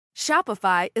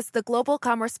Shopify is the global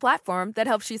commerce platform that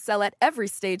helps you sell at every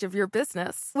stage of your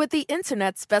business. With the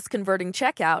internet's best converting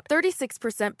checkout,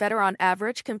 36% better on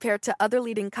average compared to other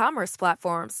leading commerce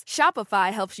platforms,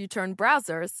 Shopify helps you turn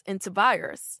browsers into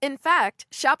buyers. In fact,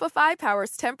 Shopify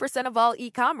powers 10% of all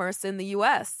e-commerce in the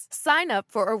U.S. Sign up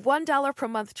for a $1 per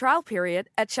month trial period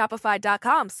at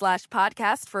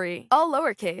shopify.com/podcastfree. All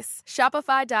lowercase,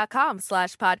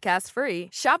 shopify.com/podcastfree,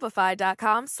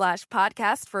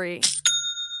 shopify.com/podcastfree.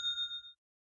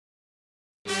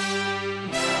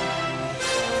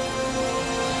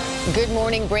 Good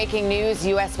morning. Breaking news.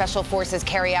 U.S. Special Forces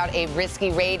carry out a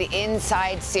risky raid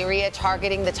inside Syria,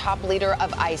 targeting the top leader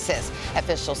of ISIS.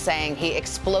 Officials saying he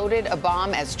exploded a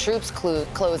bomb as troops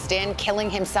closed in, killing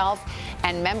himself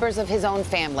and members of his own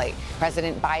family.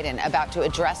 President Biden about to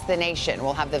address the nation.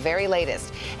 We'll have the very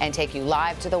latest and take you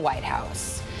live to the White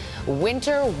House.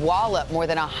 Winter wallop. More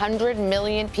than 100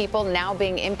 million people now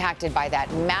being impacted by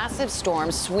that massive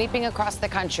storm sweeping across the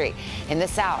country. In the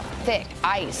south, thick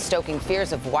ice stoking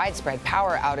fears of widespread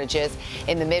power outages.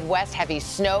 In the Midwest, heavy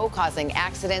snow causing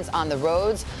accidents on the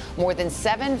roads. More than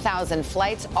 7,000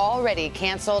 flights already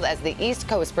canceled as the East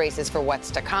Coast braces for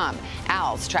what's to come.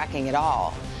 Al's tracking it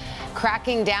all.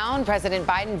 Cracking down. President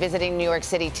Biden visiting New York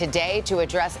City today to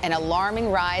address an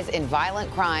alarming rise in violent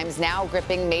crimes now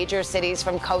gripping major cities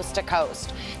from coast to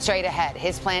coast. Straight ahead,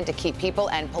 his plan to keep people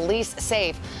and police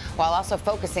safe while also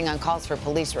focusing on calls for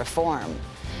police reform.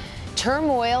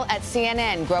 Turmoil at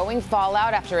CNN, growing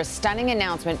fallout after a stunning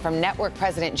announcement from network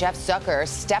president Jeff Zucker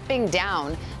stepping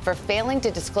down for failing to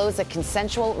disclose a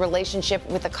consensual relationship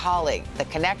with a colleague, the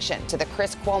connection to the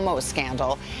Chris Cuomo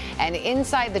scandal, and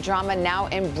inside the drama now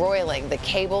embroiling the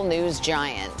cable news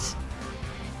giant.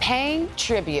 Paying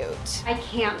tribute. I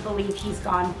can't believe he's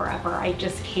gone forever. I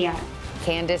just can't.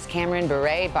 Candace Cameron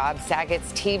Bure, Bob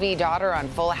Saget's TV daughter on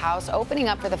Full House, opening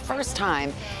up for the first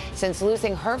time since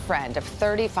losing her friend of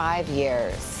 35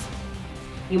 years.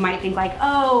 You might think like,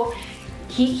 oh,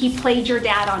 he played your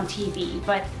dad on TV,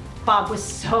 but Bob was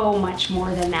so much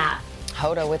more than that.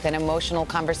 Hoda with an emotional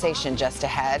conversation just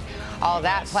ahead. All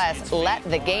that plus let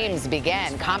the games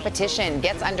begin. Competition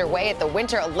gets underway at the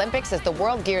Winter Olympics as the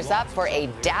world gears up for a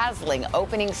dazzling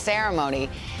opening ceremony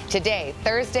today,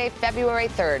 Thursday, February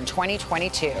 3rd,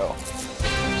 2022.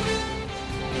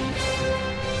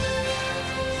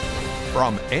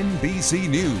 From NBC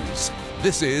News,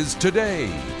 this is Today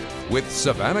with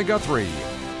Savannah Guthrie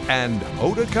and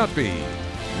Hoda Kotb.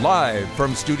 Live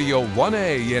from Studio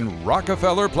 1A in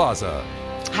Rockefeller Plaza.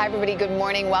 Hi, everybody. Good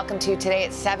morning. Welcome to Today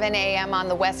at 7 a.m. on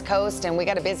the West Coast, and we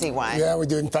got a busy one. Yeah, we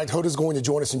do. In fact, Hoda's going to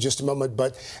join us in just a moment,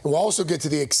 but we'll also get to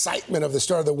the excitement of the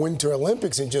start of the Winter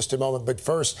Olympics in just a moment. But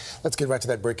first, let's get right to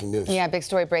that breaking news. Yeah, big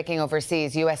story breaking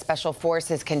overseas. U.S. Special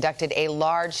Forces conducted a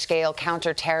large-scale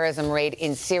counterterrorism raid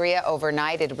in Syria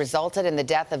overnight. It resulted in the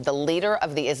death of the leader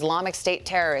of the Islamic State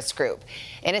terrorist group.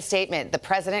 In a statement, the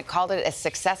president called it a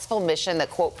successful mission that,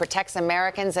 quote, protects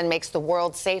Americans and makes the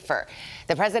world safer.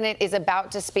 The president is about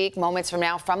to speak moments from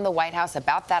now from the White House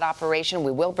about that operation.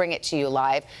 We will bring it to you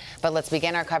live. But let's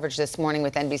begin our coverage this morning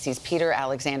with NBC's Peter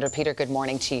Alexander. Peter, good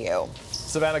morning to you.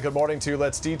 Savannah, good morning to you.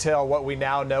 Let's detail what we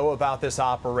now know about this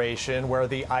operation where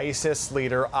the ISIS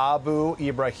leader Abu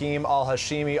Ibrahim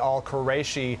al-Hashimi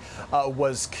al-Quraishi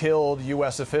was killed.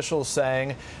 U.S. officials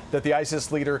saying that the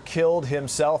ISIS leader killed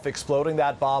himself, exploding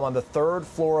that bomb on the third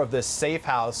floor of this safe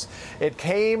house. It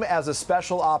came as a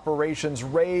special operations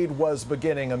raid was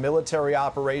beginning, a military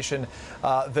operation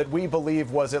that we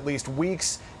believe was at least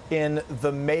weeks in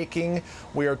the making.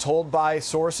 We are told by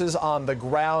sources on the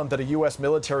ground that a U.S.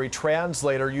 military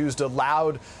translator used a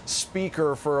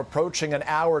loudspeaker for approaching an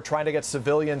hour trying to get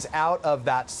civilians out of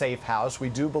that safe house. We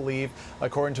do believe,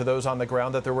 according to those on the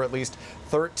ground, that there were at least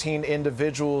 13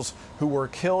 individuals who were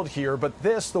killed here. But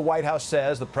this, the White House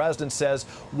says, the president says,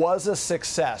 was a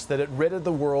success, that it rid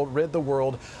the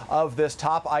world of this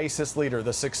top ISIS leader,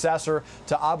 the successor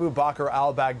to Abu Bakr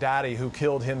al-Baghdadi, who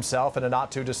killed himself in a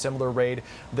not too dissimilar raid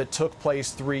that took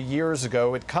place 3 years ago.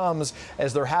 It comes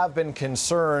as there have been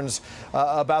concerns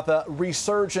about the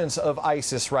resurgence of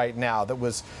ISIS right now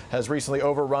that has recently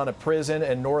overrun a prison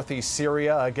in northeast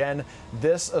Syria. Again,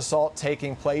 this assault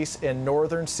taking place in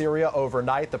northern Syria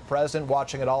overnight. The president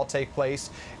watching it all take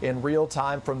place in real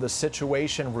time from the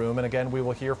Situation Room. And again, we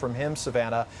will hear from him,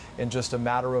 Savannah, in just a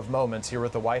matter of moments here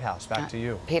at the White House. Back to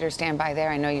you. Peter, stand by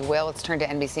there. I know you will. Let's turn to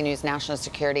NBC News national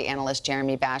security analyst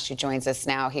Jeremy Bash, who joins us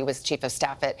now. He was chief of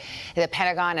staff at the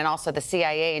Pentagon and also the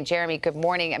CIA. And Jeremy, good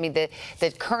morning. I mean, the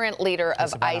current leader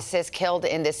of ISIS killed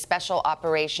in this special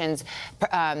operations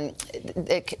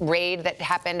raid that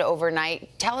happened overnight.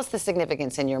 Tell us the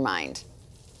significance in your mind.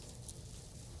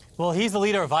 Well, he's the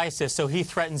leader of ISIS, so he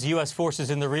threatens U.S. forces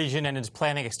in the region and is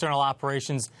planning external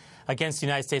operations against the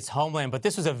United States homeland. But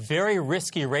this was a very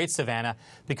risky raid, Savannah,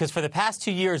 because for the past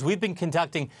 2 years, we've been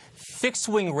conducting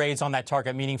fixed-wing raids on that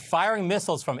target, meaning firing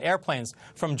missiles from airplanes,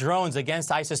 from drones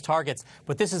against ISIS targets.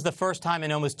 But this is the first time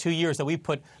in almost 2 years that we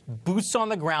put boots on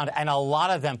the ground, and a lot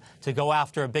of them, to go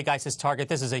after a big ISIS target.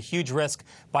 This is a huge risk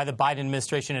by the Biden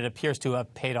administration. It appears to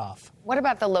have paid off. What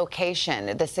about the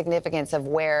location, the significance of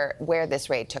where this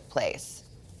raid took place?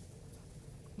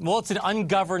 Well, it's an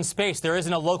ungoverned space. There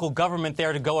isn't a local government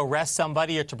there to go arrest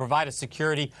somebody or to provide a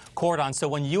security cordon. So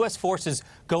when U.S. forces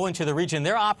go into the region,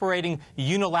 they're operating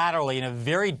unilaterally in a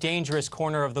very dangerous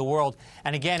corner of the world.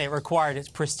 And again, it required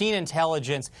pristine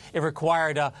intelligence. It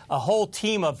required a whole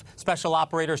team of special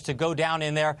operators to go down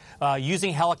in there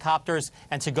using helicopters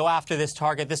and to go after this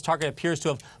target. This target appears to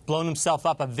have blown himself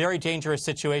up, a very dangerous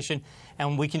situation.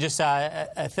 And we can just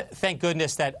thank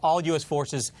goodness that all U.S.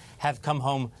 forces have come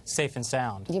home safe and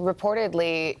sound.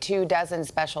 Reportedly, 24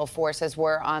 special forces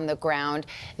were on the ground.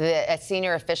 A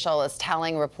senior official is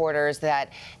telling reporters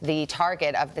that the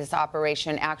target of this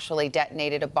operation actually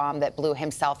detonated a bomb that blew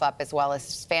himself up as well as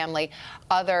his family.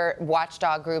 Other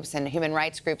watchdog groups and human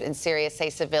rights groups in Syria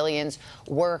say civilians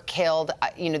were killed.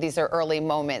 These are early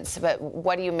moments. But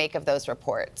what do you make of those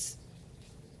reports?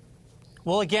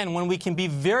 Well, again, when we can be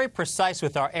very precise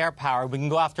with our air power, we can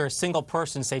go after a single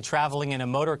person, say, traveling in a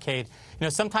motorcade.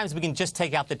 Sometimes we can just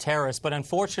take out the terrorists. But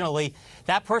unfortunately,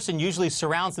 that person usually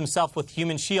surrounds himself with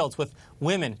human shields, with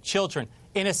women, children,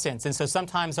 innocents. And so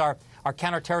sometimes our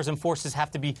counterterrorism forces have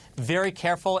to be very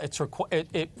careful.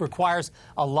 It requires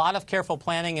a lot of careful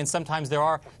planning, and sometimes there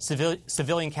are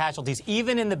civilian casualties.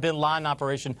 Even in the bin Laden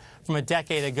operation from a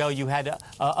decade ago, you had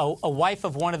a wife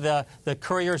of one of the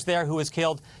couriers there who was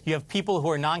killed. You have people who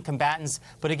are non-combatants.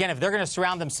 But again, if they're going to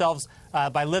surround themselves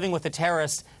by living with the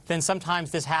terrorists, then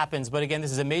sometimes this happens. But again,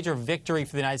 this is a major victory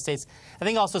for the United States. I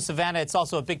think also, Savannah, it's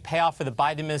also a big payoff for the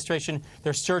Biden administration.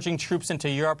 They're surging troops into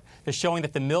Europe. They're showing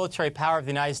that the military power of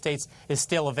the United States is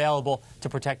still available to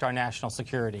protect our national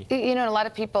security. A lot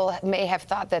of people may have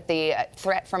thought that the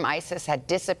threat from ISIS had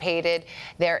dissipated.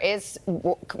 There is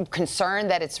concern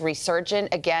that it's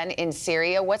resurgent again in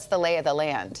Syria. What's the lay of the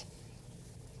land?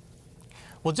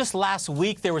 Well, just last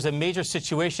week, there was a major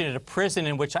situation at a prison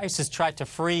in which ISIS tried to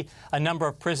free a number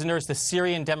of prisoners. The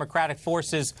Syrian Democratic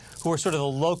Forces, who are sort of the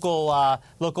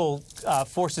local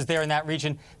forces there in that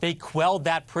region, they quelled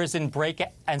that prison break.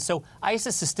 And so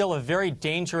ISIS is still a very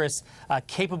dangerous,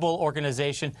 capable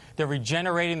organization. They're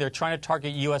regenerating. They're trying to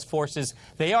target U.S. forces.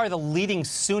 They are the leading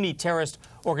Sunni terrorist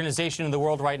organization in the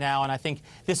world right now. And I think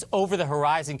this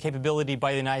over-the-horizon capability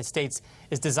by the United States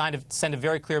is designed to send a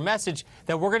very clear message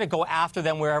that we're going to go after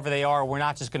them wherever they are. We're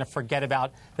not just going to forget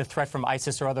about the threat from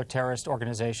ISIS or other terrorist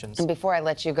organizations. And before I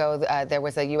let you go, there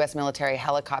was a U.S. military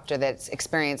helicopter that's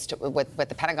experienced what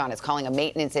the Pentagon is calling a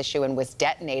maintenance issue and was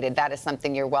detonated. That is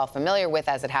something you're well familiar with,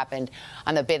 as it happened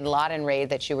on the bin Laden raid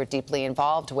that you were deeply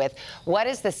involved with. What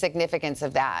is the significance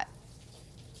of that?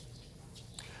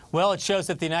 Well, it shows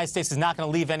that the United States is not going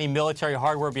to leave any military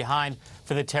hardware behind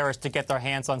for the terrorists to get their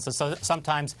hands on. So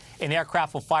sometimes an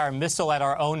aircraft will fire a missile at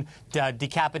our own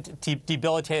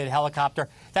debilitated helicopter.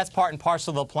 That's part and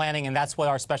parcel of the planning, and that's what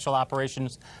our special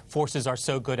operations forces are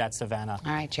so good at, Savannah.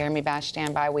 All right, Jeremy Bash,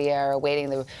 stand by. We are awaiting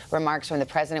the remarks from the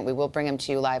president. We will bring them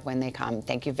to you live when they come.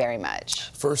 Thank you very much.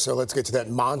 First, let's get to that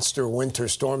monster winter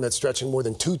storm that's stretching more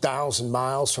than 2,000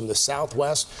 miles from the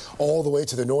southwest all the way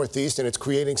to the northeast, and it's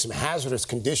creating some hazardous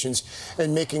conditions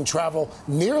and making travel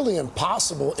nearly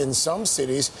impossible in some cities.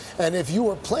 And if you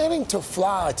were planning to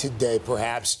fly today,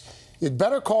 perhaps, you'd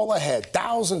better call ahead.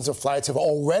 Thousands of flights have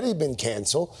already been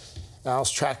canceled.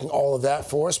 Al's tracking all of that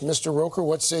for us. Mr. Roker,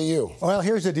 what say you? Well,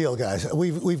 here's the deal, guys.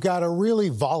 We've got a really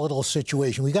volatile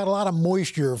situation. We've got a lot of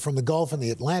moisture from the Gulf and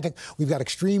the Atlantic. We've got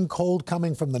extreme cold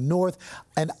coming from the north.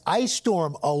 An ice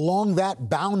storm along that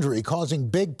boundary causing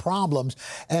big problems.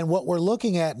 And what we're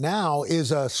looking at now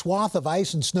is a swath of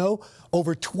ice and snow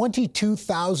over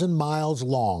 22,000 miles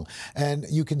long. And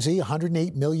you can see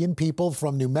 108 million people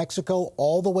from New Mexico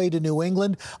all the way to New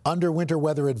England under winter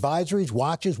weather advisories,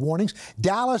 watches, warnings.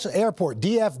 Dallas Airport,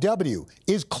 DFW,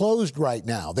 is closed right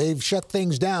now. They've shut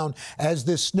things down as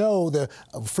the snow, the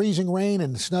freezing rain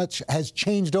and such has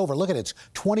changed over. Look at it. It's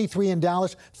 23 in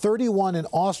Dallas, 31 in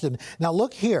Austin. Now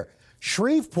look here.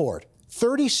 Shreveport,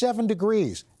 37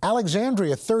 degrees.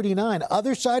 Alexandria, 39.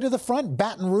 Other side of the front,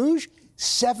 Baton Rouge,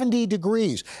 70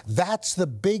 degrees. That's the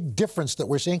big difference that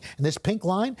we're seeing. And this pink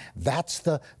line, that's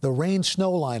the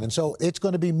rain-snow line. And so it's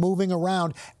going to be moving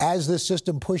around as this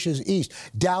system pushes east.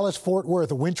 Dallas, Fort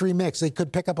Worth, a wintry mix. They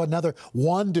could pick up another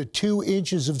 1 to 2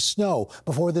 inches of snow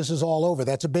before this is all over.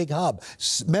 That's a big hub.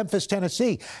 Memphis,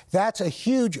 Tennessee, that's a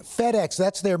huge FedEx.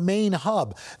 That's their main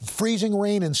hub. Freezing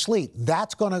rain and sleet.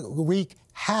 That's going to wreak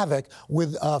havoc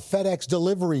with FedEx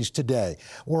deliveries today.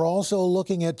 We're also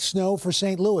looking at snow for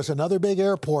St. Louis, another big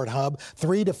airport hub,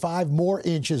 3 to 5 more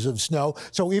inches of snow.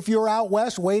 So if you're out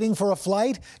west waiting for a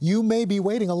flight, you may be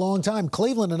waiting a long time.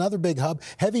 Cleveland, another big hub,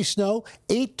 heavy snow,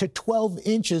 8 to 12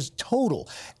 inches total.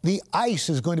 The ice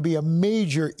is going to be a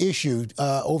major issue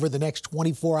over the next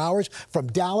 24 hours from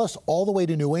Dallas all the way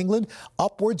to New England,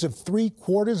 upwards of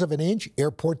 3/4 of an inch,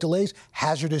 airport delays,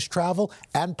 hazardous travel,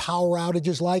 and power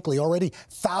outages likely. Already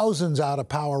thousands out of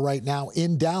power right now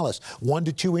in Dallas, 1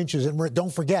 to 2 inches. And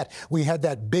don't forget, we had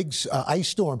that big ice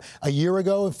storm a year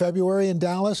ago in February in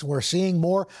Dallas. We're seeing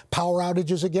more power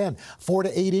outages again. 4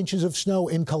 to 8 inches of snow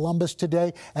in Columbus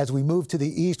today. As we move to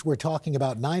the east, we're talking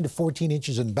about 9 to 14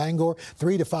 inches in Bangor,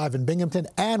 3 to 5 in Binghamton.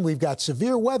 And we've got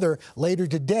severe weather later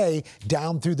today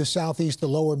down through the southeast, the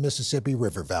lower Mississippi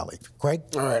River Valley. Craig?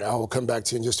 All right, I will come back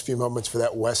to you in just a few moments for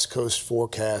that West Coast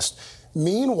forecast.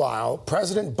 Meanwhile,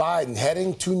 President Biden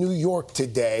heading to New York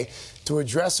today to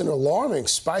address an alarming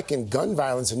spike in gun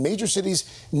violence in major cities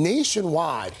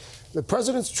nationwide. The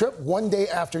president's trip one day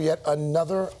after yet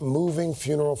another moving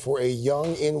funeral for a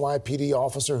young NYPD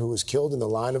officer who was killed in the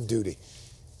line of duty.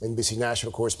 NBC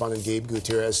national correspondent Gabe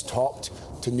Gutierrez talked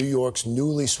to New York's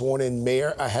newly sworn-in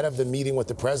mayor ahead of the meeting with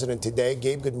the president today.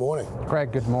 Gabe, good morning.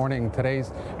 Craig, good morning.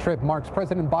 Today's trip marks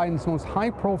President Biden's most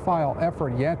high-profile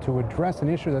effort yet to address an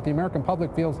issue that the American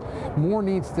public feels more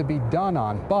needs to be done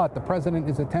on. But the president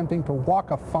is attempting to walk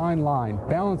a fine line,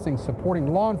 balancing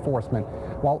supporting law enforcement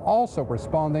while also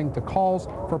responding to calls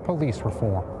for police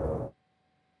reform.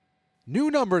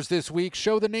 New numbers this week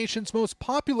show the nation's most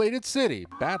populated city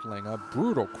battling a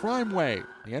brutal crime wave.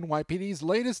 The NYPD's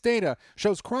latest data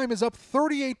shows crime is up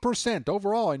 38%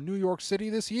 overall in New York City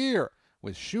this year,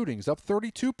 with shootings up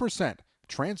 32%,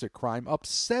 transit crime up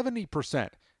 70%,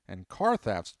 and car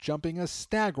thefts jumping a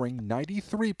staggering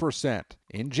 93%.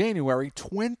 In January,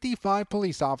 25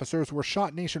 police officers were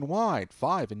shot nationwide,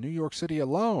 5 in New York City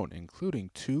alone, including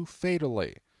 2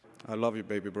 fatally. I love you,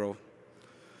 baby bro.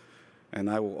 And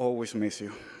I will always miss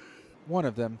you. One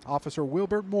of them, Officer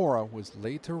Wilbert Mora, was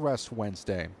laid to rest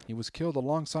Wednesday. He was killed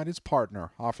alongside his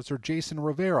partner, Officer Jason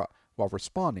Rivera, while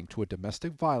responding to a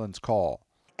domestic violence call.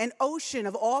 An ocean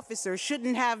of officers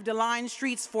shouldn't have lined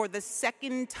streets for the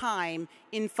second time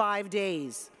in 5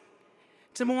 days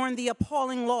to mourn the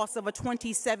appalling loss of a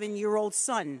 27-year-old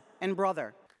son and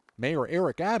brother. Mayor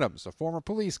Eric Adams, a former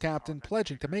police captain,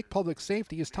 pledging to make public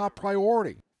safety his top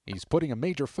priority. He's putting a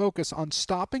major focus on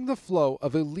stopping the flow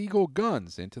of illegal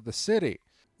guns into the city.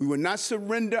 We will not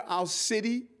surrender our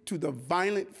city to the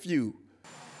violent few.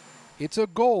 It's a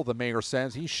goal, the mayor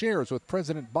says, he shares with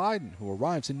President Biden, who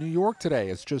arrives in New York today,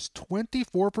 as just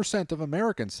 24% of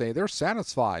Americans say they're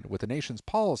satisfied with the nation's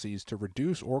policies to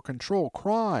reduce or control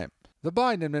crime. The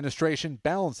Biden administration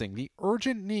balancing the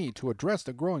urgent need to address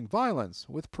the growing violence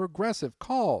with progressive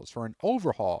calls for an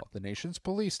overhaul of the nation's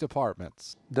police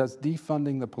departments. Does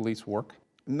defunding the police work?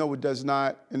 No, it does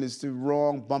not, and it's the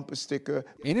wrong bumper sticker.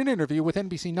 In an interview with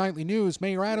NBC Nightly News,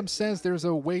 Mayor Adams says there's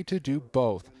a way to do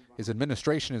both. His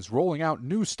administration is rolling out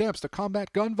new steps to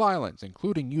combat gun violence,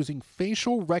 including using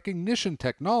facial recognition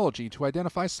technology to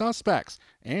identify suspects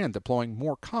and deploying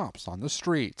more cops on the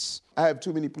streets. I have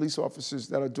too many police officers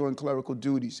that are doing clerical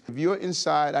duties. If you're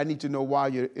inside, I need to know why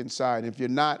you're inside. If you're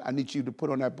not, I need you to put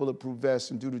on that bulletproof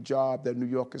vest and do the job that New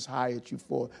York has hired you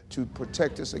for, to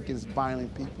protect us against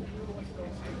violent people.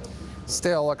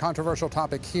 Still, a controversial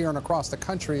topic here and across the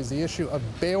country is the issue of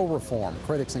bail reform.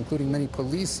 Critics, including many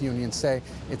police unions, say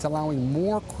it's allowing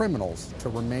more criminals to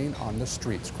remain on the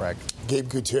streets, Craig. Gabe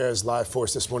Gutierrez live for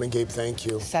us this morning. Gabe, thank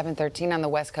you. 7:13 on the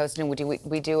West Coast, and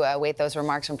we do await those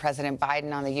remarks from President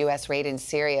Biden on the U.S. raid in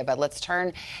Syria. But let's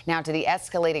turn now to the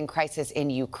escalating crisis in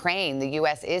Ukraine. The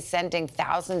U.S. is sending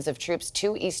thousands of troops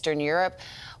to Eastern Europe,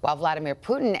 while Vladimir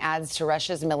Putin adds to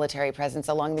Russia's military presence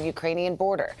along the Ukrainian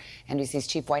border. NBC's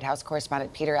chief White House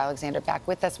correspondent Peter Alexander back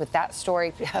with us with that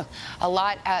story. A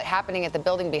lot happening at the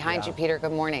building behind you, Peter.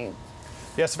 Good morning.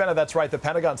 Yes, Savannah, that's right. The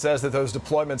Pentagon says that those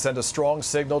deployments send a strong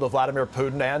signal to Vladimir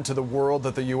Putin and to the world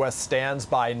that the U.S. stands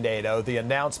by NATO. The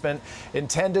announcement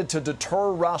intended to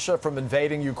deter Russia from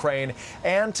invading Ukraine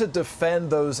and to defend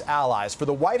those allies. For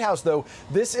the White House, though,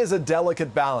 this is a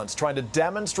delicate balance, trying to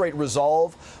demonstrate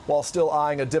resolve while still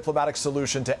eyeing a diplomatic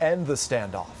solution to end the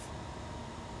standoff.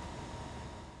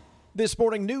 This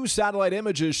morning, new satellite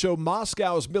images show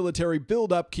Moscow's military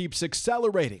buildup keeps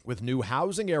accelerating, with new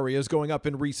housing areas going up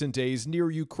in recent days near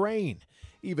Ukraine.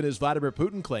 Even as Vladimir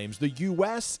Putin claims the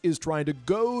U.S. is trying to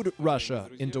goad Russia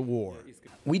into war.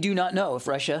 We do not know if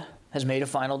Russia has made a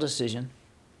final decision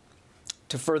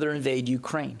to further invade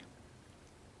Ukraine,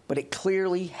 but it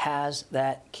clearly has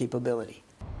that capability.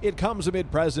 It comes amid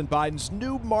President Biden's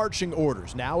new marching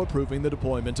orders, now approving the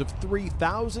deployment of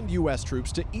 3,000 U.S.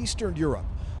 troops to Eastern Europe.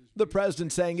 The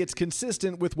president saying it's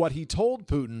consistent with what he told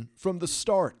Putin from the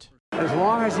start. As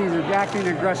long as he's acting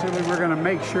aggressively, we're going to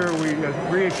make sure we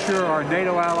reassure our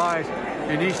NATO allies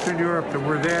in Eastern Europe that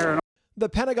we're there. The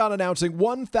Pentagon announcing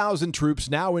 1,000 troops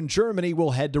now in Germany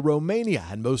will head to Romania,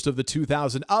 and most of the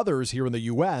 2,000 others here in the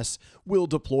U.S. will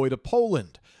deploy to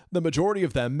Poland. The majority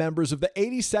of them members of the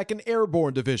 82nd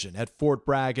Airborne Division at Fort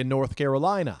Bragg in North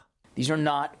Carolina. These are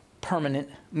not permanent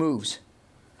moves.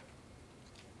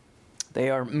 They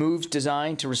are moves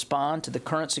designed to respond to the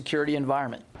current security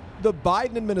environment. The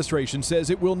Biden administration says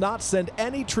it will not send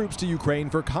any troops to Ukraine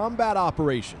for combat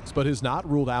operations, but has not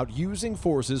ruled out using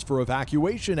forces for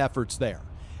evacuation efforts there.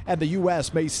 And the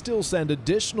U.S. may still send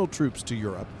additional troops to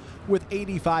Europe, with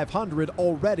 8,500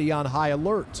 already on high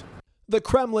alert. The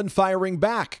Kremlin firing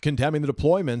back, condemning the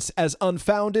deployments as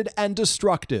unfounded and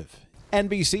destructive.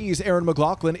 NBC's Aaron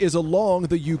McLaughlin is along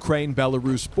the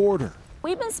Ukraine-Belarus border.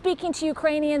 We've been speaking to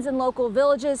Ukrainians in local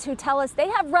villages who tell us they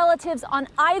have relatives on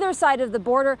either side of the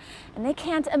border and they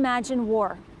can't imagine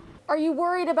war. Are you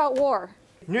worried about war?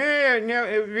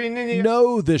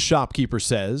 No, this shopkeeper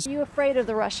says. Are you afraid of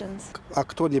the Russians?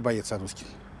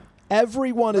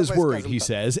 Everyone is worried, he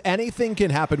says. Anything can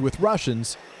happen with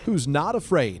Russians. Who's not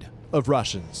afraid of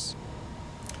Russians?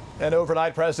 And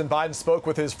overnight, President Biden spoke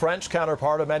with his French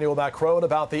counterpart, Emmanuel Macron,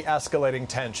 about the escalating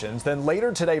tensions. Then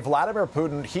later today, Vladimir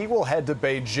Putin, he will head to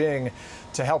Beijing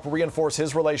to help reinforce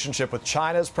his relationship with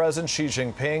China's President Xi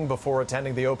Jinping before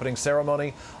attending the opening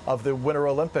ceremony of the Winter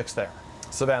Olympics there.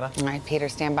 Savannah. All right, Peter,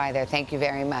 stand by there. Thank you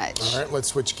very much. All right, let's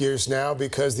switch gears now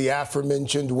because the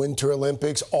aforementioned Winter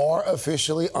Olympics are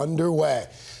officially underway.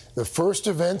 The first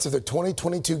events of the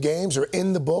 2022 Games are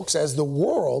in the books as the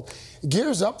world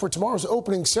gears up for tomorrow's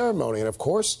opening ceremony. And, of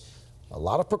course, a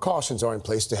lot of precautions are in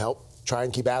place to help try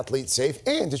and keep athletes safe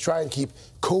and to try and keep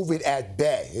COVID at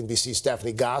bay. NBC's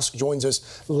Stephanie Gosk joins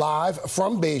us live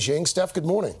from Beijing. Steph, good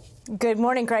morning. Good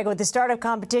morning, Craig. With the start of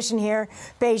competition here,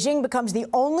 Beijing becomes the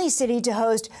only city to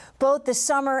host both the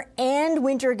Summer and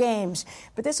Winter Games.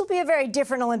 But this will be a very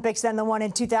different Olympics than the one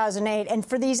in 2008. And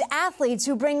for these athletes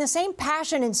who bring the same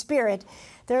passion and spirit,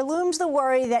 there looms the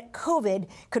worry that COVID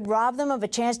could rob them of a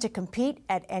chance to compete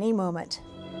at any moment.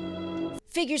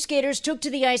 Figure skaters took to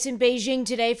the ice in Beijing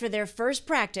today for their first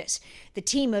practice. The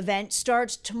team event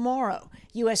starts tomorrow.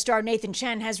 U.S. star Nathan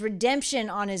Chen has redemption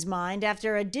on his mind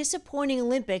after a disappointing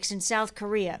Olympics in South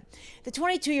Korea. The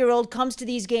 22-year-old comes to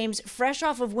these games fresh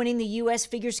off of winning the U.S.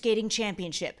 figure skating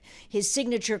championship. His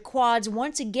signature quads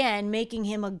once again making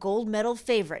him a gold medal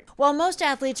favorite. While most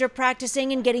athletes are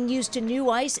practicing and getting used to new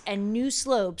ice and new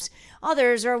slopes,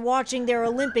 others are watching their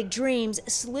Olympic dreams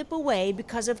slip away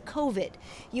because of COVID.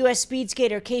 U.S. speed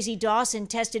skater Casey Dawson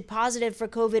tested positive for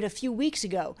COVID a few weeks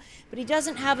ago, but he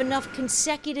doesn't have enough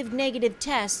consecutive negative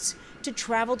tests to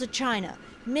travel to China,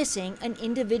 missing an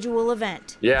individual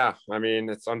event. Yeah, I mean,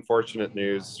 it's unfortunate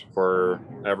news for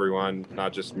everyone,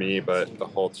 not just me, but the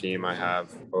whole team I have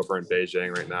over in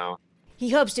Beijing right now. He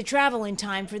hopes to travel in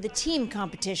time for the team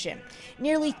competition.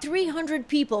 Nearly 300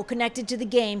 people connected to the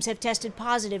Games have tested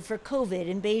positive for COVID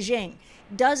in Beijing,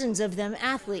 dozens of them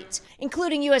athletes,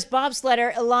 including U.S.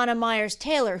 bobsledder Ilana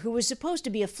Myers-Taylor, who was supposed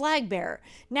to be a flag bearer.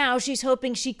 Now she's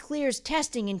hoping she clears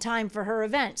testing in time for her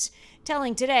events,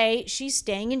 telling Today she's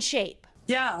staying in shape.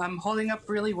 Yeah, I'm holding up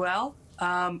really well.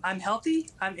 I'm healthy.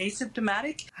 I'm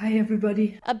asymptomatic. Hi,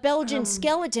 everybody. A Belgian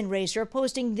skeleton racer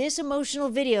posting this emotional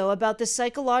video about the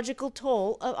psychological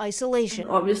toll of isolation.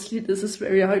 Obviously, this is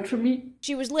very hard for me.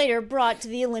 She was later brought to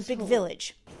the Olympic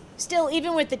Village. Still,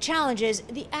 even with the challenges,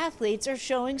 the athletes are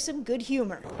showing some good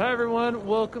humor. Hi, everyone.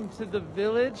 Welcome to the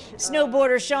village.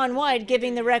 Snowboarder Shaun White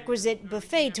giving the requisite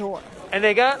buffet tour. And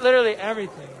they got literally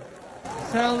everything.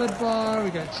 Salad bar, we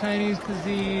got Chinese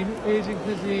cuisine, Asian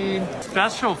cuisine.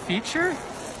 Special feature?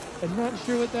 I'm not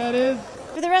sure what that is.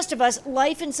 For the rest of us,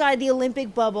 life inside the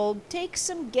Olympic bubble takes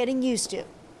some getting used to.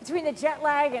 Between the jet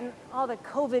lag and all the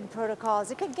COVID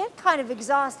protocols, it could get kind of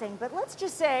exhausting, but let's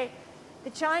just say the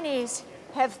Chinese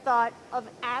have thought of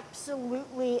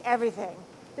absolutely everything.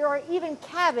 There are even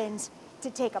cabins to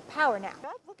take a power nap.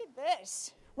 Look at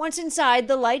this. Once inside,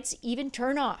 the lights even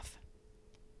turn off.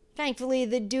 Thankfully,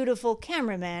 the dutiful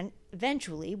cameraman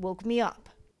eventually woke me up.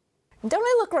 Don't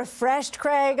I look refreshed,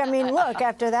 Craig? I mean, look,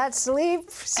 after that sleep,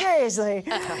 seriously.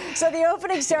 So the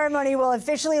opening ceremony will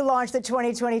officially launch the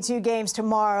 2022 games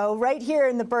tomorrow, right here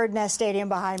in the Bird Nest Stadium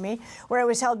behind me, where it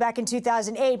was held back in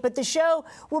 2008. But the show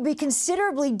will be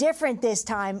considerably different this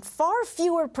time. Far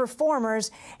fewer performers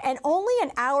and only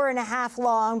an hour and a half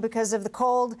long because of the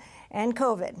cold and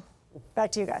COVID.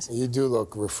 Back to you guys. You do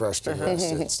look refreshed and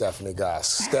rested, Stephanie Goss.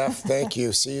 Steph, thank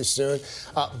you. See you soon.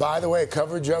 By the way,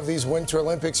 coverage of these Winter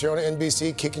Olympics here on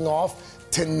NBC kicking off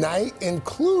tonight,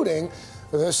 including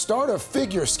the start of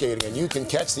figure skating. And you can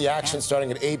catch the action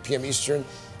starting at 8 p.m. Eastern.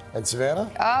 And Savannah?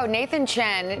 Oh, Nathan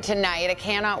Chen tonight. I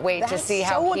cannot wait to see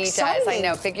how he does. I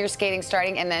know, figure skating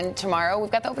starting, and then tomorrow we've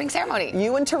got the opening ceremony.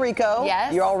 You and Tarico.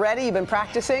 Yes. You're all ready? You've been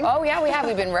practicing? Oh, yeah, we have.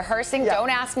 We've been rehearsing. Don't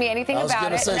ask me anything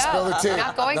about it. Say, spill the tea. I'm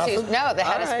not going to. No, the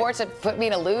head of sports would put me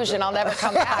in a luge, and I'll never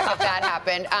come back if that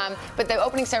happened. But the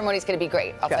opening ceremony is going to be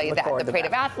great. I'll tell you that. The parade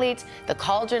of athletes, the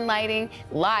cauldron lighting,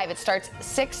 live. It starts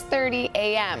 6:30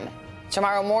 a.m.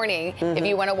 tomorrow morning, if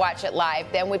you want to watch it live.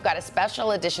 Then we've got a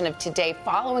special edition of Today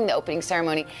following the opening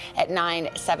ceremony at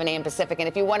 7 a.m. Pacific. And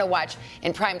if you want to watch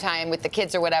in prime time with the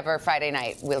kids or whatever, Friday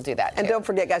night, we'll do that, too. And don't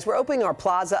forget, guys, we're opening our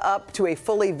plaza up to a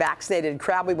fully vaccinated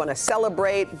crowd. We want to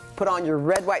celebrate, put on your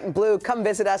red, white, and blue. Come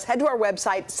visit us. Head to our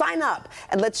website, sign up,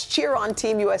 and let's cheer on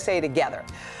Team USA together.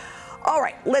 All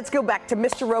right, let's go back to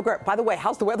Mr. Roker. By the way,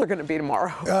 how's the weather going to be tomorrow?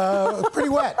 Pretty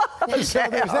wet. So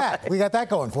there's that. We got that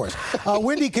going for us.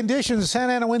 Windy conditions.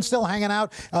 Santa Ana wind still hanging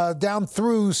out down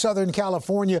through Southern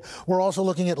California. We're also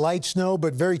looking at light snow,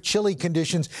 but very chilly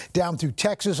conditions down through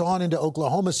Texas on into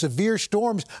Oklahoma. Severe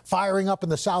storms firing up in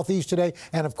the southeast today.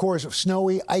 And, of course,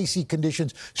 snowy, icy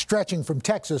conditions stretching from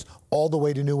Texas all the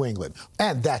way to New England.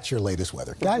 And that's your latest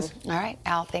weather. Guys? All right,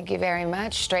 Al, thank you very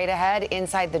much. Straight ahead,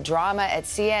 inside the drama at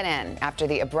CNN. After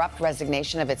the abrupt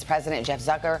resignation of its president, Jeff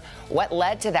Zucker, what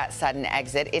led to that sudden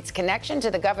exit, its connection to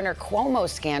the Governor Cuomo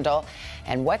scandal,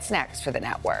 and what's next for the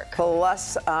network.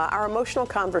 Plus, our emotional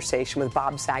conversation with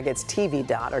Bob Saget's TV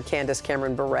daughter, Candace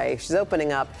Cameron Bure. She's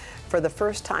opening up for the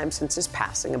first time since his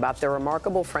passing about their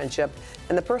remarkable friendship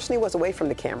and the person he was away from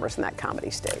the cameras in that comedy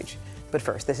stage. But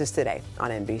first, this is Today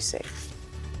on NBC.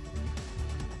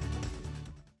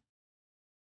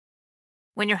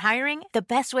 When you're hiring, the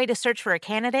best way to search for a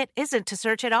candidate isn't to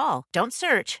search at all. Don't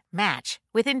search, match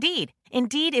with Indeed.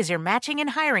 Indeed is your matching and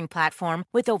hiring platform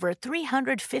with over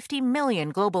 350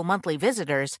 million global monthly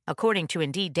visitors, according to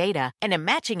Indeed data, and a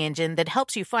matching engine that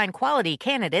helps you find quality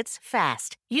candidates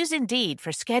fast. Use Indeed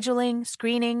for scheduling,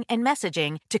 screening, and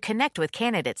messaging to connect with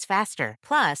candidates faster.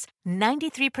 Plus,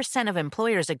 93% of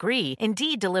employers agree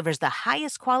Indeed delivers the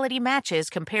highest quality matches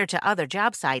compared to other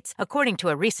job sites, according to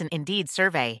a recent Indeed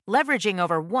survey. Leveraging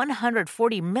over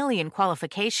 140 million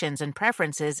qualifications and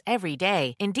preferences every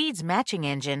day, Indeed's matching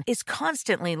engine is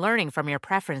constantly learning from your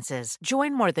preferences.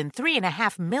 Join more than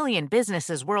 3.5 million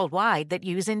businesses worldwide that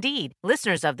use Indeed.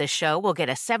 Listeners of this show will get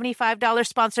a $75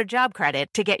 sponsored job credit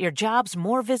to get your jobs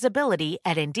more visibility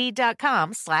at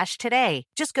Indeed.com/today.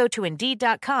 Just go to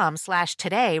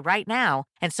Indeed.com/today right now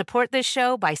and support this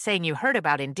show by saying you heard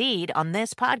about Indeed on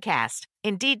this podcast.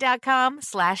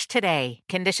 Indeed.com/today.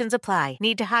 Conditions apply.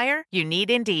 Need to hire? You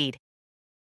need Indeed.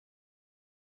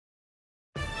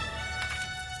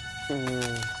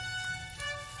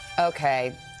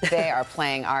 Okay, they are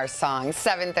playing our song.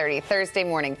 7:30 Thursday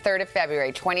morning, 3rd of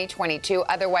February, 2022,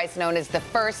 otherwise known as the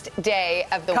first day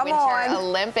of the Winter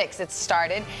Olympics. It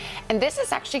started, and this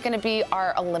is actually going to be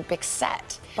our Olympic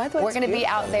set. We're going to be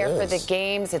out there for the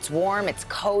games. It's warm, it's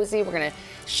cozy. We're going to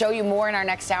show you more in our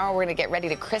next hour. We're going to get ready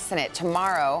to christen it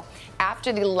tomorrow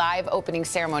after the live opening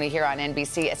ceremony here on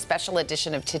NBC, a special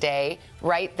edition of Today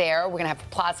right there. We're going to have a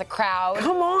plaza crowd.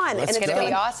 Come on. It's going to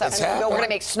be awesome. We're going to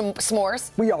make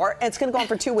s'mores. We are, and it's going to go on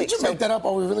for 2 weeks. Did you make that up?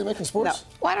 Are we really making s'mores? No.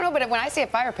 Well, I don't know, but when I say a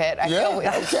fire pit, I feel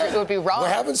it would be wrong,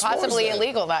 possibly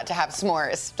illegal not to have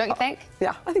s'mores. Don't you think?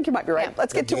 Yeah, I think you might be right.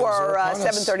 Let's get to our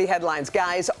 7:30 headlines.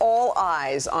 Guys, all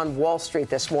eyes on Wall Street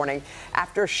this morning.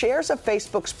 After shares of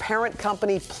Facebook's parent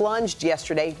company plunged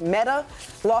yesterday, Meta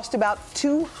lost about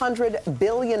 $200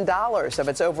 billion of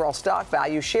its overall stock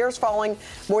value, shares falling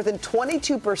more than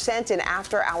 22% in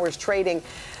after-hours trading.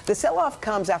 The sell-off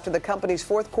comes after the company's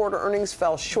fourth quarter earnings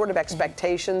fell short of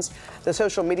expectations. The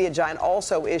social media giant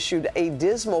also issued a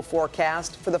dismal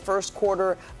forecast for the first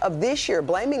quarter of this year,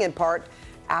 blaming in part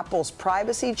Apple's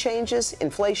privacy changes,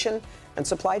 inflation, and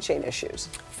supply chain issues.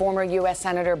 Former U.S.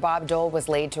 Senator Bob Dole was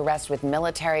laid to rest with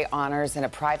military honors in a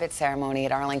private ceremony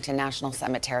at Arlington National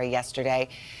Cemetery yesterday.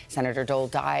 Senator Dole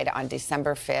died on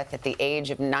December 5th at the age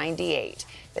of 98.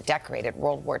 The decorated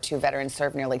World War II veteran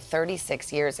served nearly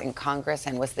 36 years in Congress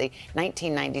and was the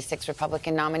 1996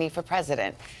 Republican nominee for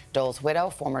president. Dole's widow,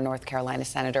 former North Carolina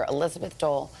Senator Elizabeth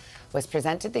Dole, was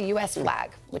presented the U.S.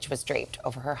 flag, which was draped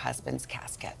over her husband's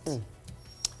casket.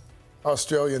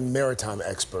 Australian maritime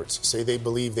experts say they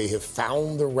believe they have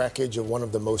found the wreckage of one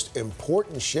of the most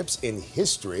important ships in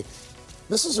history.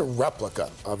 This is a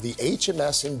replica of the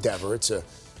HMS Endeavour. It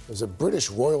was a British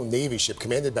Royal Navy ship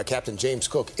commanded by Captain James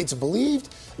Cook. It's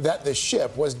believed that the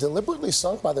ship was deliberately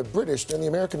sunk by the British during the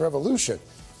American Revolution.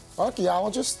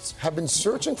 Archaeologists have been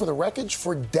searching for the wreckage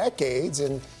for decades,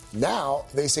 and now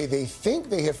they say they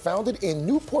think they have found it in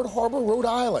Newport Harbor, Rhode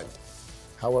Island.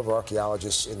 However,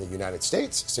 archaeologists in the United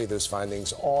States say those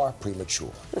findings are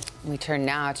premature. We turn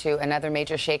now to another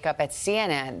major shakeup at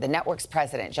CNN. The network's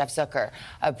president, Jeff Zucker,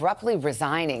 abruptly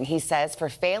resigning, he says, for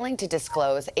failing to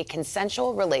disclose a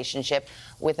consensual relationship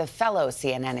with a fellow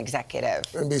CNN executive.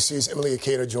 NBC's Emily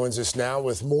Ikeda joins us now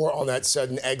with more on that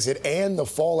sudden exit and the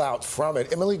fallout from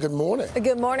it. Emily, good morning.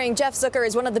 Good morning. Jeff Zucker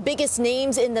is one of the biggest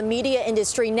names in the media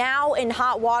industry, now in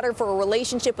hot water for a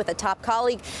relationship with a top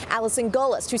colleague, Alison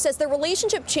Gollust, who says their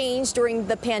relationship changed during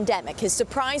the pandemic. His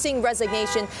surprising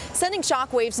resignation sending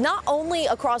shockwaves not only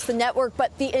across the network,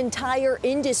 but the entire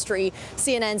industry.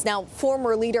 CNN's now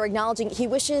former leader acknowledging he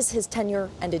wishes his tenure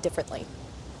ended differently.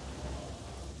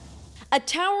 A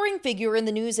towering figure in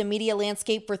the news and media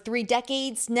landscape for 3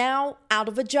 decades, now out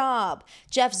of a job.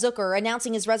 Jeff Zucker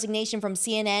announcing his resignation from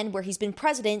CNN, where he's been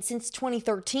president since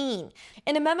 2013.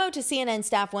 In a memo to CNN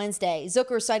staff Wednesday,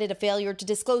 Zucker cited a failure to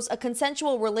disclose a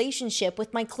consensual relationship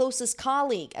with my closest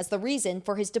colleague as the reason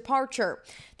for his departure.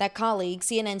 That colleague,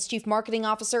 CNN's chief marketing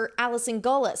officer, Alison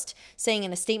Gollust, saying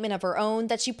in a statement of her own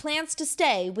that she plans to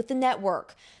stay with the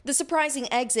network. The surprising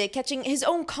exit catching his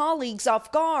own colleagues off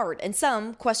guard and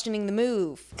some questioning the move.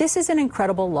 This is an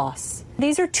incredible loss.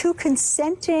 These are 2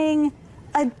 consenting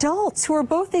adults who are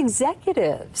both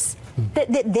executives.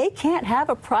 That they can't have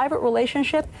a private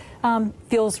relationship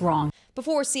feels wrong.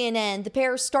 Before CNN, the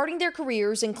pair starting their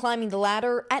careers and climbing the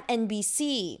ladder at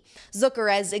NBC.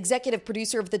 Zucker as executive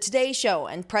producer of The Today Show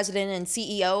and president and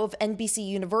CEO of NBC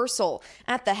Universal.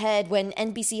 At the head when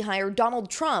NBC hired Donald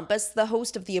Trump as the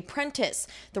host of The Apprentice.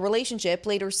 The relationship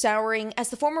later souring as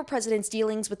the former president's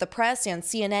dealings with the press and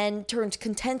CNN turned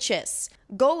contentious.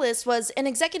 Gollust was an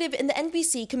executive in the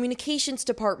NBC communications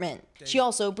department. She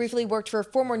also briefly worked for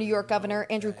former New York Governor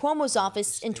Andrew Cuomo's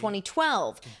office in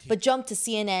 2012, but jumped to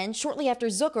CNN shortly after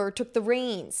Zucker took the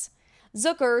reins.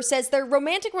 Zucker says their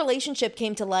romantic relationship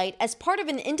came to light as part of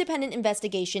an independent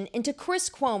investigation into Chris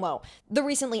Cuomo, the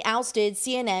recently ousted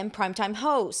CNN primetime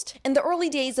host. In the early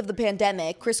days of the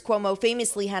pandemic, Chris Cuomo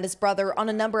famously had his brother on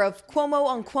a number of Cuomo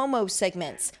on Cuomo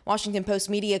segments. Washington Post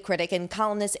media critic and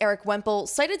columnist Eric Wemple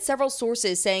cited several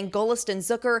sources saying Gollust and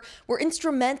Zucker were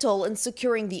instrumental in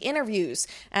securing the interviews,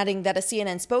 adding that a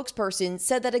CNN spokesperson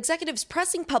said that executives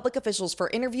pressing public officials for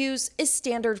interviews is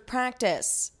standard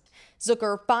practice.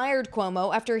 Zucker fired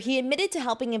Cuomo after he admitted to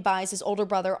helping advise his older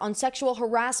brother on sexual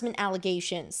harassment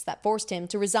allegations that forced him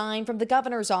to resign from the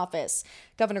governor's office.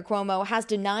 Governor Cuomo has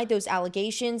denied those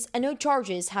allegations and no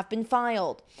charges have been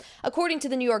filed. According to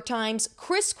the New York Times,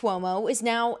 Chris Cuomo is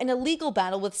now in a legal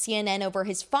battle with CNN over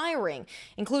his firing,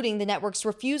 including the network's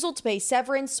refusal to pay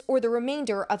severance or the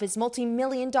remainder of his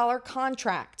multi-million-dollar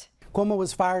contract. Cuomo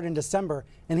was fired in December,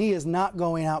 and he is not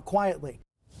going out quietly.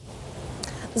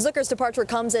 Zucker's departure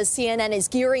comes as CNN is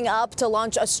gearing up to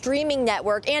launch a streaming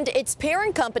network, and its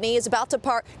parent company is about to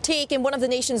partake in one of the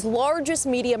nation's largest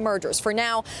media mergers. For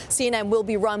now, CNN will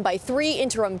be run by 3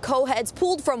 interim co-heads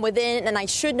pulled from within, and I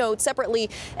should note separately,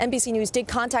 NBC News did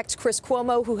contact Chris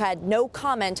Cuomo, who had no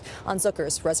comment on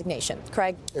Zucker's resignation.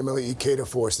 Craig? Emily Ikeda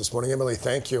for us this morning. Emily,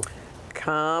 thank you.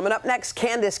 Coming up next,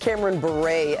 Candace Cameron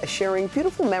Bure sharing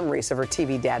beautiful memories of her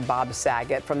TV dad, Bob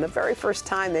Saget, from the very first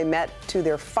time they met to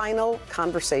their final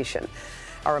conversation.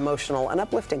 Our emotional and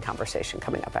uplifting conversation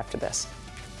coming up after this.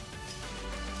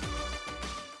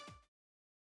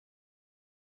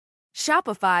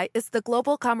 Shopify is the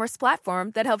global commerce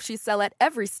platform that helps you sell at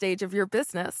every stage of your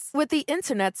business. With the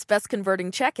internet's best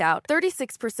converting checkout,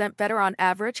 36% better on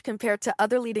average compared to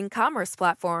other leading commerce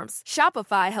platforms,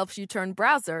 Shopify helps you turn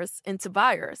browsers into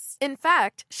buyers. In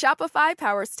fact, Shopify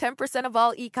powers 10% of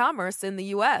all e-commerce in the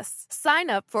U.S.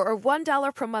 Sign up for a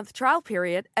 $1 per month trial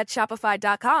period at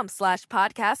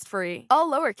shopify.com/podcast-free.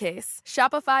 All lowercase,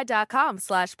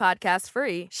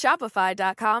 shopify.com/podcast-free,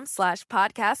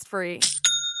 shopify.com/podcast-free.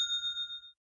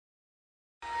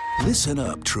 Listen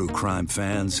up, true crime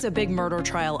fans. It's a big murder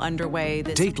trial underway.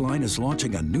 Dateline is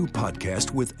launching a new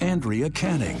podcast with Andrea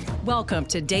Canning. Welcome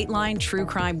to Dateline True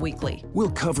Crime Weekly.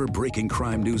 We'll cover breaking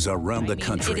crime news around the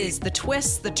country. It is the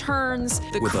twists, the turns,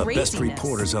 the with craziness. the best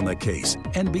reporters on the case,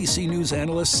 NBC News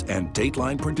analysts, and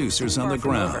Dateline producers on the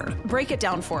ground. Break it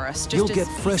down for us. You'll get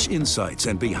fresh insights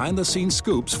and behind-the-scenes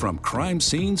scoops from crime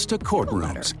scenes to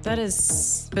courtrooms. That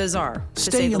is bizarre.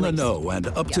 Stay in the know and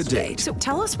up to date. So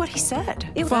tell us what he said.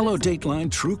 Follow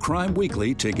Dateline True Crime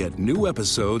Weekly to get new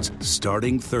episodes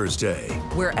starting Thursday.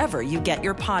 Wherever you get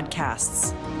your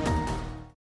podcasts.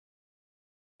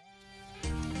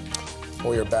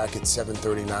 We are back at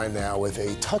 7:39 now with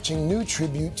a touching new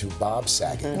tribute to Bob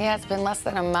Saget. Yeah, it's been less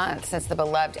than a month since the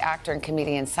beloved actor and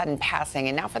comedian's sudden passing.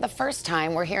 And now for the first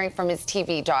time, we're hearing from his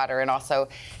TV daughter and also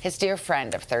his dear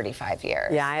friend of 35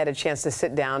 years. Yeah, I had a chance to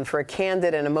sit down for a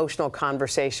candid and emotional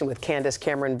conversation with Candace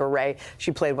Cameron Bure. She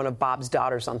played one of Bob's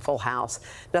daughters on Full House.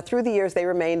 Now, through the years, they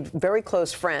remained very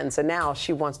close friends, and now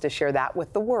she wants to share that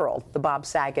with the world, the Bob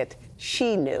Saget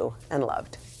she knew and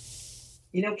loved.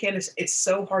 You know, Candace, it's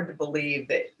so hard to believe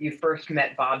that you first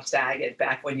met Bob Saget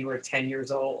back when you were 10 years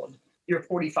old. You're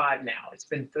 45 now. It's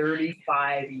been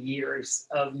 35 years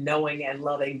of knowing and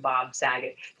loving Bob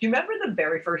Saget. Do you remember the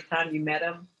very first time you met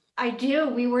him? I do.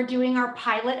 We were doing our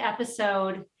pilot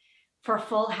episode for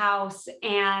Full House,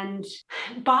 and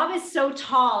Bob is so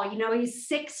tall. You know, he's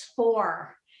 6'4",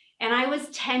 and I was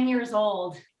 10 years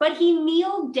old. But he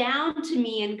kneeled down to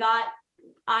me and got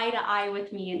eye to eye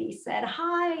with me, and he said,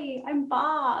 "Hi, I'm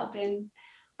Bob, and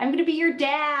I'm going to be your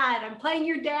dad. I'm playing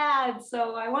your dad,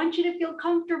 so I want you to feel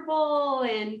comfortable,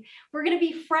 and we're going to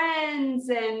be friends."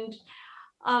 And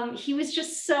he was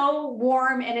just so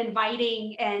warm and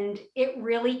inviting, and it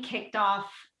really kicked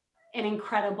off an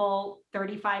incredible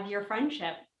 35-year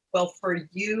friendship. Well, for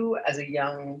you as a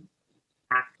young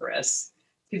actress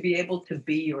to be able to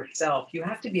be yourself, you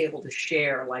have to be able to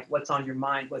share like what's on your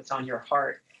mind, what's on your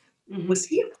heart. Mm-hmm. Was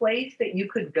he a place that you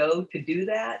could go to do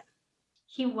that?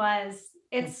 He was.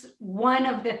 It's one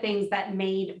of the things that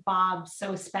made Bob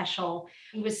so special.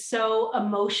 He was so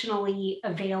emotionally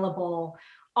available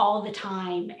all the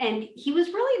time. And he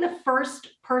was really the first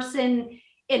person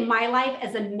in my life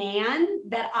as a man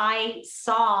that I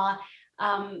saw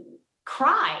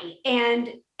cry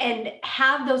and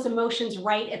have those emotions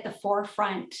right at the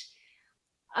forefront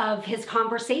of his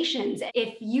conversations.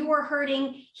 If you were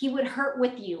hurting, he would hurt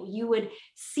with you. You would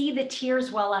see the tears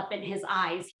well up in his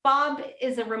eyes. Bob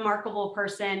is a remarkable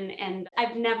person, and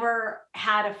I've never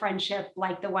had a friendship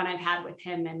like the one I've had with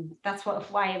him, and that's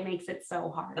why it makes it so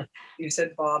hard. You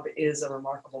said Bob is a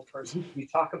remarkable person. You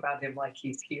talk about him like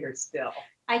he's here still.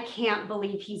 I can't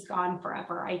believe he's gone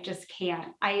forever. I just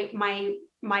can't.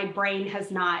 My brain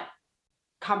has not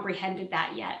comprehended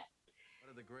that yet.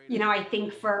 You know, I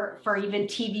think for even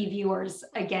TV viewers,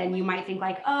 again, you might think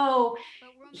like, oh,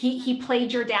 he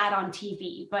played your dad on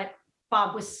TV, but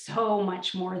Bob was so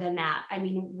much more than that. I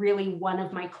mean, really one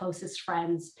of my closest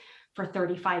friends for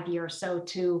 35 years. So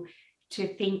to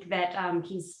think that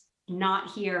he's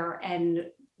not here and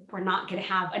we're not going to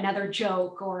have another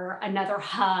joke or another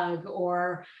hug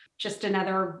or just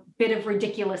another bit of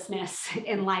ridiculousness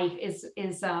in life is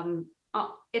it's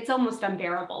almost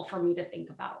unbearable for me to think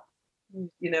about.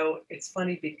 You know, it's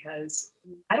funny because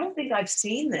I don't think I've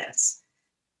seen this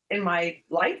in my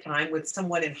lifetime with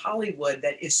someone in Hollywood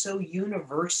that is so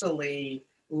universally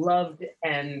loved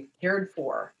and cared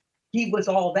for. He was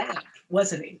all that,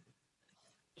 wasn't he?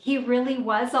 He really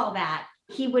was all that.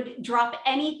 He would drop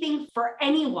anything for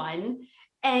anyone,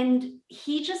 and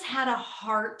he just had a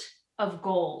heart of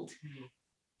gold. Mm-hmm.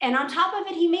 And on top of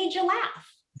it, he made you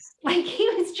laugh. Like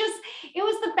it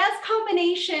was the best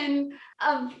combination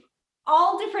of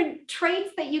all different traits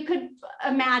that you could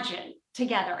imagine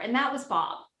together. And that was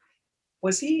Bob.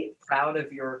 Was he proud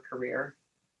of your career?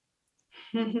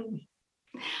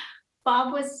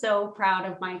 Bob was so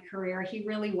proud of my career. He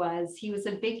really was. He was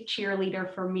a big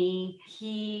cheerleader for me.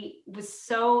 He was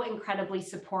so incredibly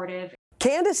supportive.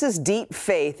 Candace's deep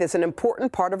faith is an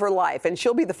important part of her life, and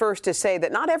she'll be the first to say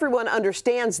that not everyone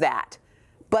understands that.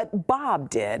 But Bob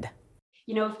did.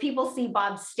 You know, if people see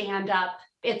Bob stand up,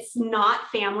 it's not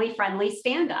family-friendly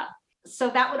stand-up. So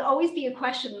that would always be a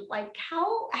question, like,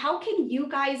 how can you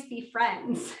guys be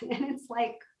friends? And it's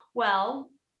like, well,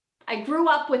 I grew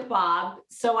up with Bob,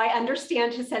 so I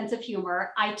understand his sense of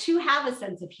humor. I too have a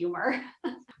sense of humor,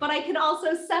 but I can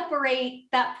also separate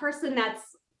that person that's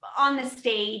on the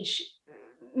stage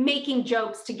making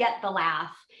jokes to get the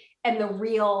laugh and the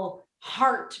real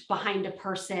heart behind a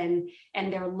person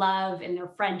and their love and their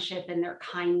friendship and their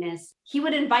kindness. He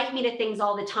would invite me to things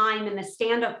all the time in the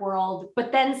stand-up world,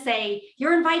 but then say,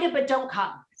 you're invited, but don't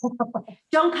come.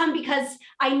 Don't come because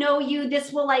I know you,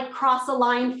 this will like cross a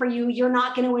line for you. You're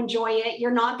not going to enjoy it.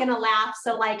 You're not going to laugh.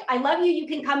 So like, I love you. You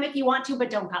can come if you want to, but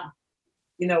don't come.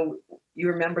 You know, you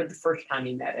remember the first time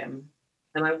you met him,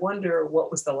 and I wonder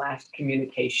what was the last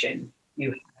communication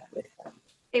you had with him?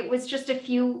 It was just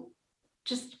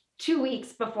 2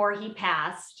 weeks before he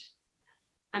passed.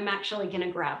 I'm actually going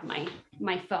to grab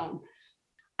my phone.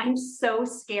 I'm so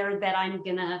scared that I'm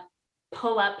going to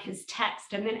pull up his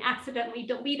text and then accidentally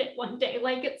delete it one day.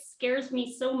 Like, it scares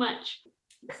me so much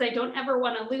because I don't ever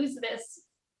want to lose this.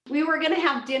 We were going to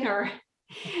have dinner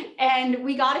and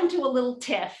we got into a little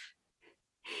tiff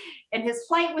and his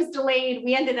flight was delayed.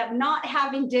 We ended up not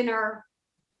having dinner,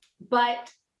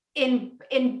 but in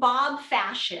Bob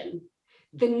fashion,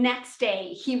 the next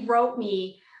day he wrote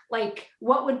me like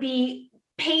what would be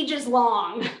pages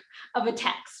long of a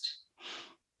text.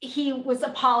 He was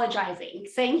apologizing,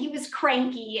 saying he was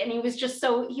cranky and he was just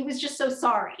so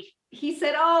sorry. He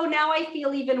said, oh, now I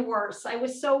feel even worse. I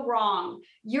was so wrong.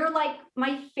 You're like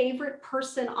my favorite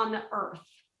person on the earth.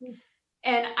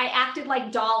 And I acted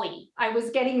like Dolly. I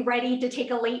was getting ready to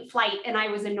take a late flight and I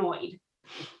was annoyed.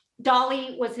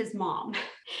 Dolly was his mom.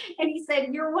 And he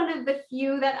said, you're one of the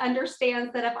few that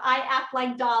understands that if I act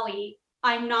like Dolly,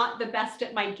 I'm not the best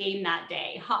at my game that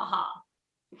day. Ha ha.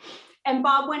 And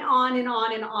Bob went on and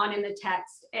on and on in the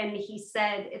text. And he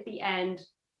said at the end,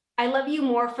 I love you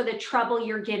more for the trouble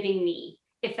you're giving me,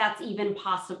 if that's even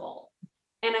possible.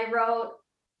 And I wrote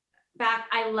back,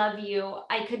 I love you.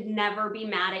 I could never be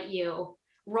mad at you.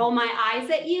 Roll my eyes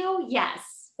at you?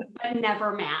 Yes, but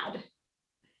never mad.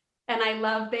 And I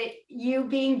love that you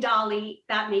being Dolly,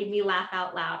 that made me laugh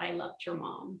out loud. I loved your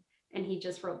mom. And he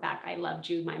just wrote back, I loved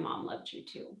you. My mom loved you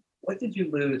too. What did you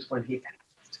lose when he passed?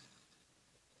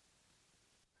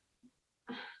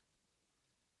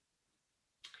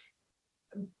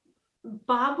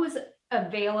 Bob was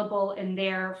available and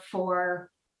there for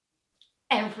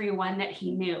everyone that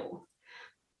he knew.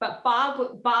 But Bob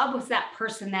was that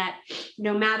person that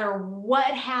no matter what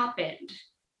happened,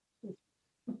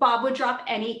 Bob would drop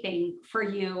anything for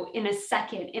you in a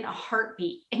second, in a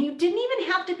heartbeat. And you didn't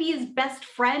even have to be his best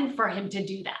friend for him to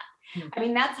do that. I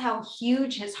mean, that's how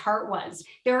huge his heart was.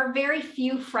 There are very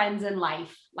few friends in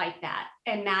life like that.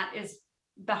 And that is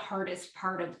the hardest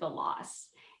part of the loss,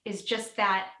 is just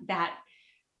that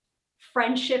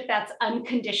friendship that's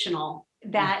unconditional,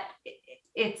 that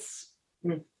it's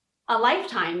a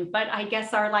lifetime. But I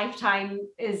guess our lifetime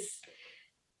is,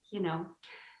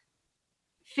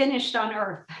 finished on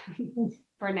Earth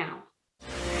for now.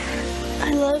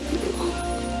 I love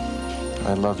you.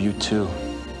 I love you too.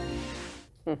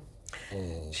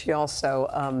 She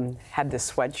also had this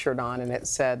sweatshirt on and it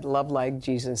said, love like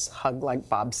Jesus, hug like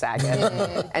Bob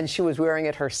Saget. And she was wearing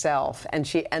it herself. And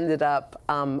she ended up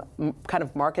kind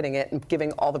of marketing it and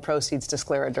giving all the proceeds to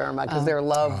scleroderma because their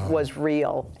love was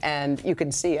real. And you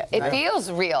could see it. It feels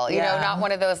real, you know, not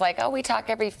one of those like, oh, we talk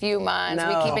every few months,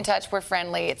 we keep in touch, we're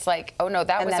friendly. It's like, oh no,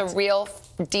 that was a real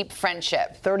deep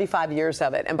friendship. 35 years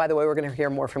of it. And by the way, we're going to hear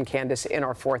more from Candace in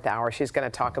our fourth hour. She's going to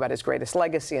talk about his greatest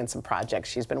legacy and some projects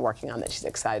she's been working on that she's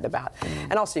excited about.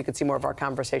 And also, you can see more of our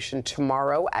conversation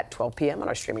tomorrow at 12 p.m. on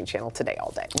our streaming channel Today All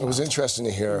Day. It was interesting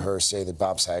to hear her say that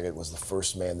Bob Saget was the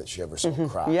first man that she ever saw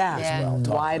cry as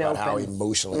well. Wide about open. how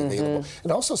emotionally available.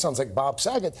 It also sounds like Bob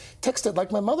Saget texted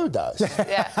like my mother does.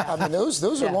 I mean, those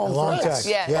are long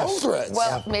threads. Long threads.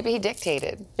 Well, maybe he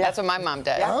dictated. That's what my mom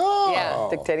does.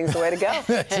 Dictating's the way to go.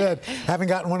 That's it. Haven't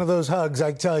gotten one of those hugs,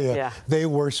 I tell you. They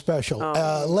were special.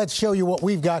 Let's show you what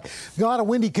we've got. A lot of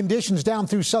windy conditions down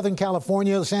through Southern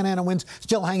California. The Santa Ana winds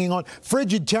still hanging on.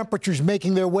 Frigid temperatures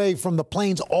making their way from the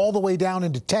plains all the way down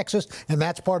into Texas, and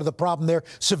that's part of the problem there.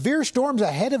 Severe storms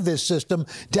ahead of this system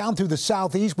down through the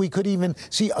southeast. We could even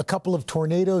see a couple of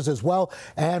tornadoes as well,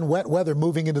 and wet weather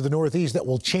moving into the northeast that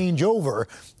will change over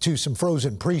to some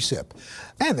frozen precip.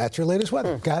 And that's your latest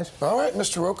weather, guys. All right,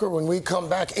 Mr. Roker, when we come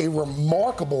back, a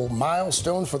remarkable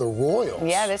milestone for the royals.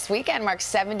 Yeah, this weekend marks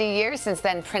 70 years since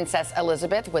then Princess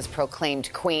Elizabeth was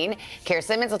proclaimed queen. Kara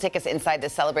Simmons will take us inside the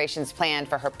celebrations planned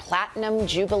for her Platinum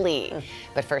Jubilee.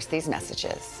 But first, these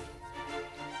messages.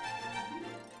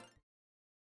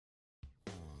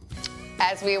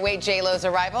 As we await J-Lo's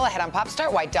arrival ahead on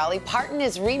Popstar, why Dolly Parton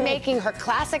is remaking her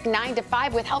classic 9 to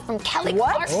 5 with help from Kelly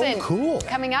Clarkson. Oh, cool.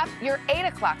 Coming up, your 8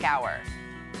 o'clock hour.